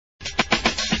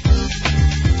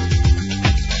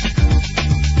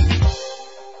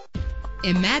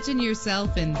Imagine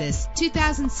yourself in this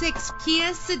 2006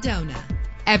 Kia Sedona.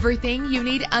 Everything you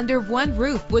need under one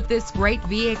roof with this great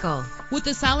vehicle. With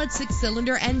a solid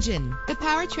 6-cylinder engine, the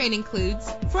powertrain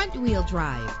includes front-wheel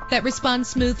drive that responds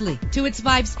smoothly to its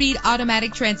 5-speed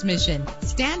automatic transmission.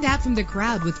 Stand out from the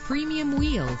crowd with premium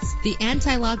wheels. The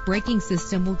anti-lock braking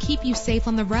system will keep you safe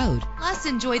on the road. Plus,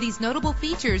 enjoy these notable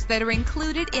features that are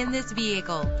included in this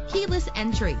vehicle: keyless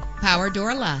entry, power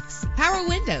door locks, power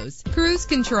windows, cruise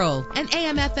control, an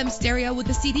AM/FM stereo with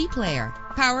a CD player,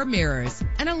 power mirrors,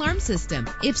 an alarm system.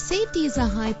 If safety is a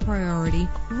high priority,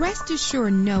 rest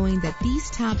assured knowing that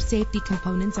these top safety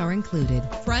components are included: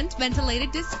 front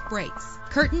ventilated disc brakes,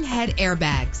 curtain head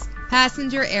airbags,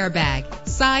 passenger airbag,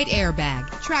 side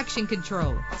airbag, traction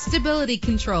control, stability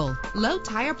control, low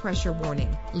tire pressure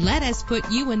warning. Let us put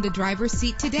you in the driver's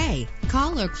seat today.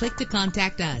 Call or click to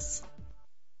contact us.